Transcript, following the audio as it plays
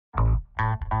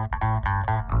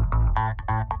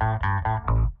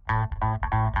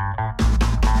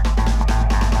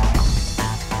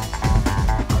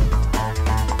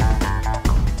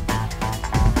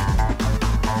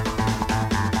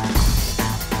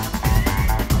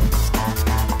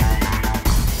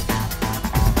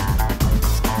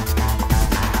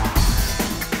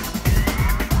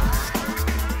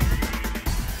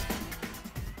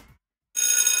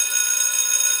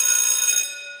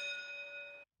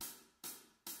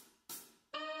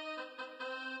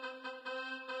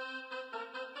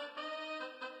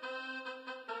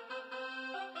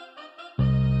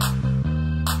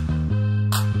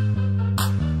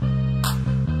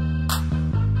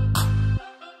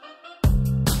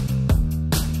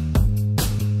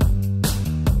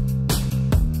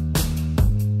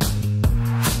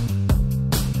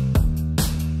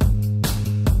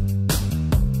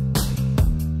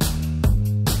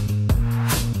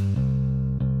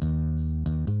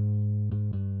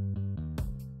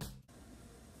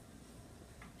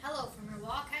Hello from our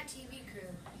Wildcat TV crew.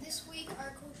 This week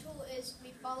our cool tool is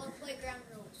we follow playground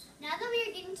rules. Now that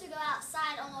we are getting to go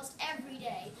outside almost every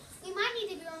day, we might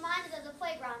need to be reminded of the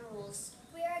playground rules.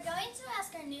 We are going to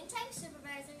ask our noontime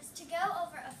supervisors to go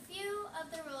over a few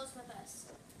of the rules with us.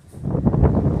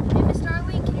 Hey, Miss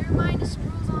Darling, can you remind us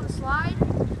rules on a slide?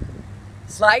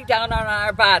 Slide down on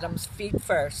our bottoms, feet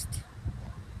first.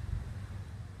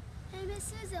 Hey, Miss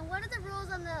Susan, what are the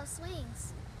rules on the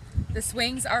swings? The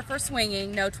swings are for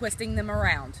swinging, no twisting them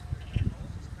around.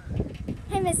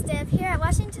 Hey, Miss Div, here at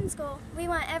Washington School, we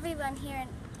want everyone here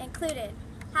included.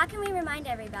 How can we remind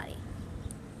everybody?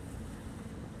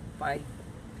 By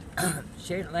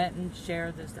letting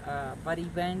share this buddy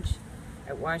bench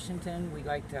at Washington. We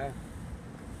like to,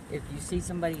 if you see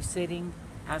somebody sitting,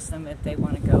 ask them if they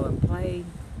want to go and play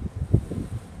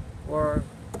or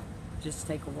just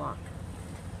take a walk.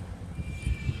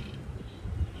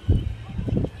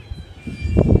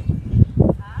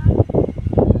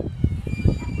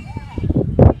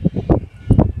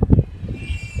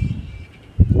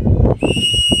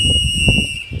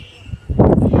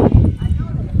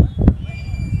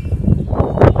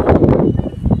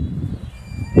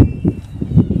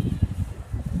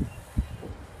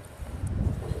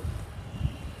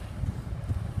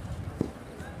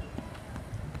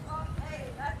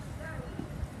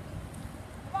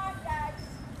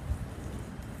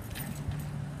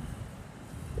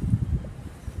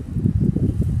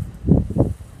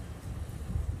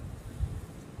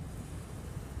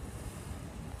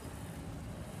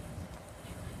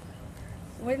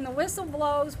 When the whistle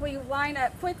blows, we line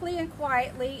up quickly and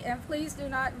quietly, and please do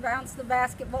not bounce the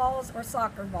basketballs or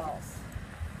soccer balls.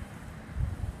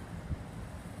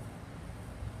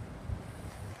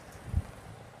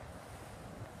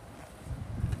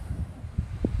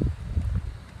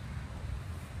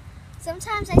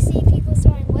 Sometimes I see people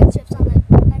throwing wood chips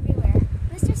everywhere.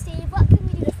 Mr. Steve, what can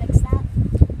we do to fix that?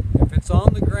 If it's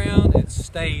on the ground, it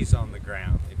stays on the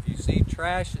ground. If you see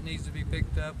trash that needs to be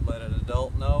picked up, let an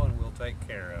adult know and we'll take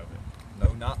care of it.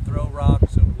 No, not throw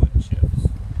rocks and wood chips.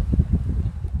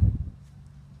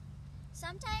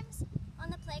 Sometimes on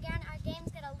the playground our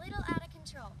games get a little out of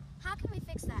control. How can we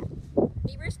fix that?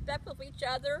 Be respectful of each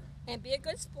other and be a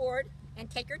good sport and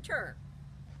take your turn.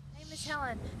 Hey, Miss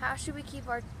Helen, how should we keep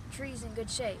our trees in good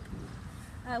shape?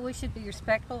 We should be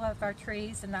respectful of our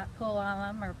trees and not pull on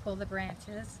them or pull the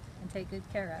branches, and take good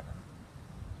care of them.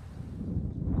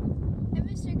 Hey,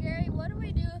 Mr. Gary, what do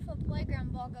we do if a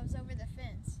playground ball goes over the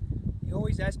fence? You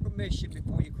always ask permission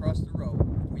before you cross the road,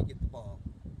 before you get the ball.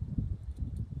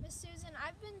 Miss Susan,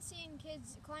 I've been seeing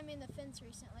kids climbing the fence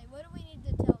recently. What do we need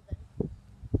to tell them?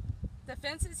 The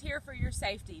fence is here for your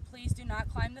safety. Please do not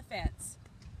climb the fence.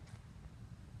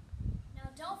 Now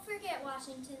don't forget,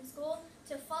 Washington School,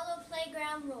 to follow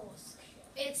playground rules.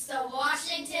 It's the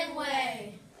Washington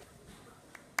way.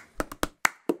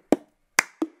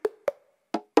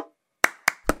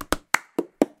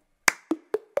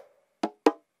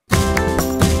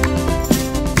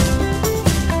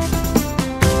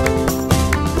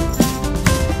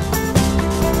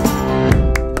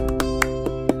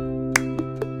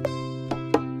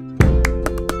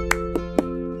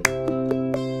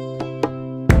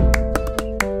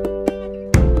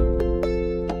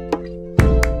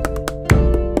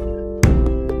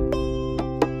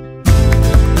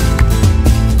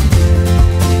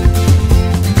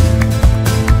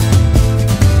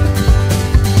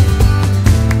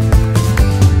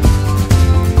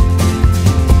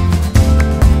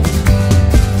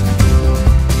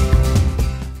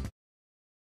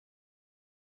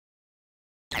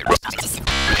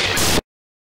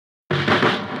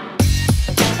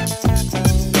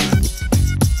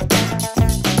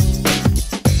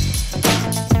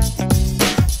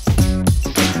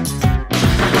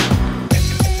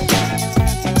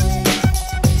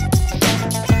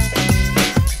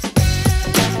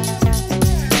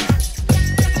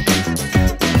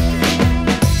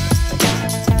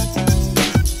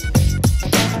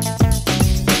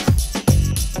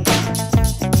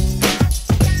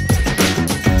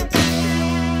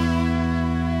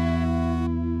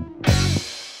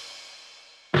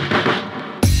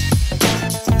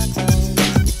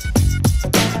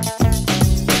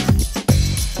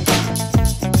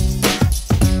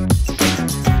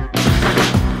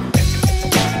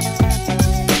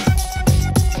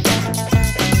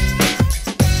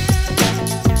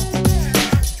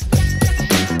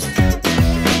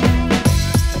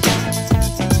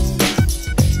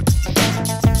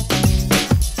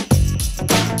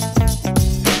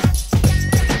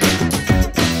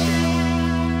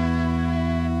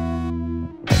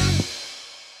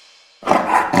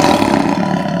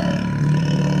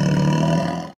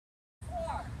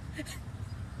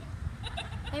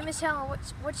 tell them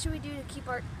what should we do to keep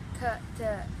our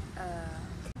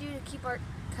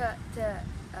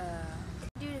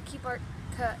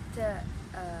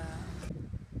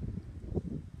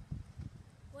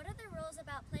What are the rules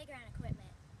about playground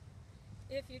equipment?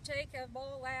 If you take a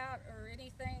ball out or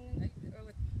anything,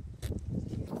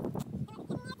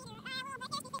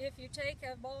 if you take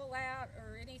a ball out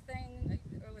or anything,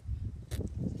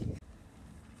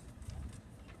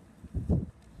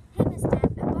 Hey, Miss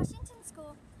Deb, at Washington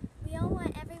School, we all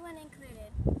want everyone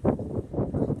included.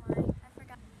 Oh my, I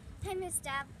forgot. Hey, Miss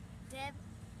Deb,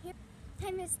 here.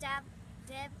 Hey, Miss Deb,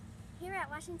 here at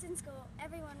Washington School,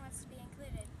 everyone wants to be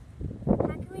included. How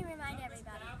can we remind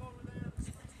everybody?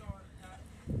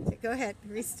 Go ahead,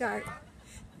 restart.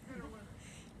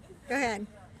 Go ahead.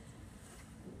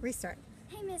 Restart.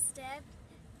 Hey, Miss Deb,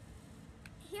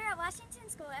 here at Washington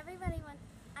School, oh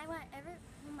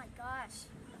my gosh,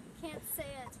 can't say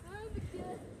it.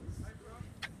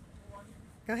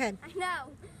 Go ahead. I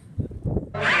know.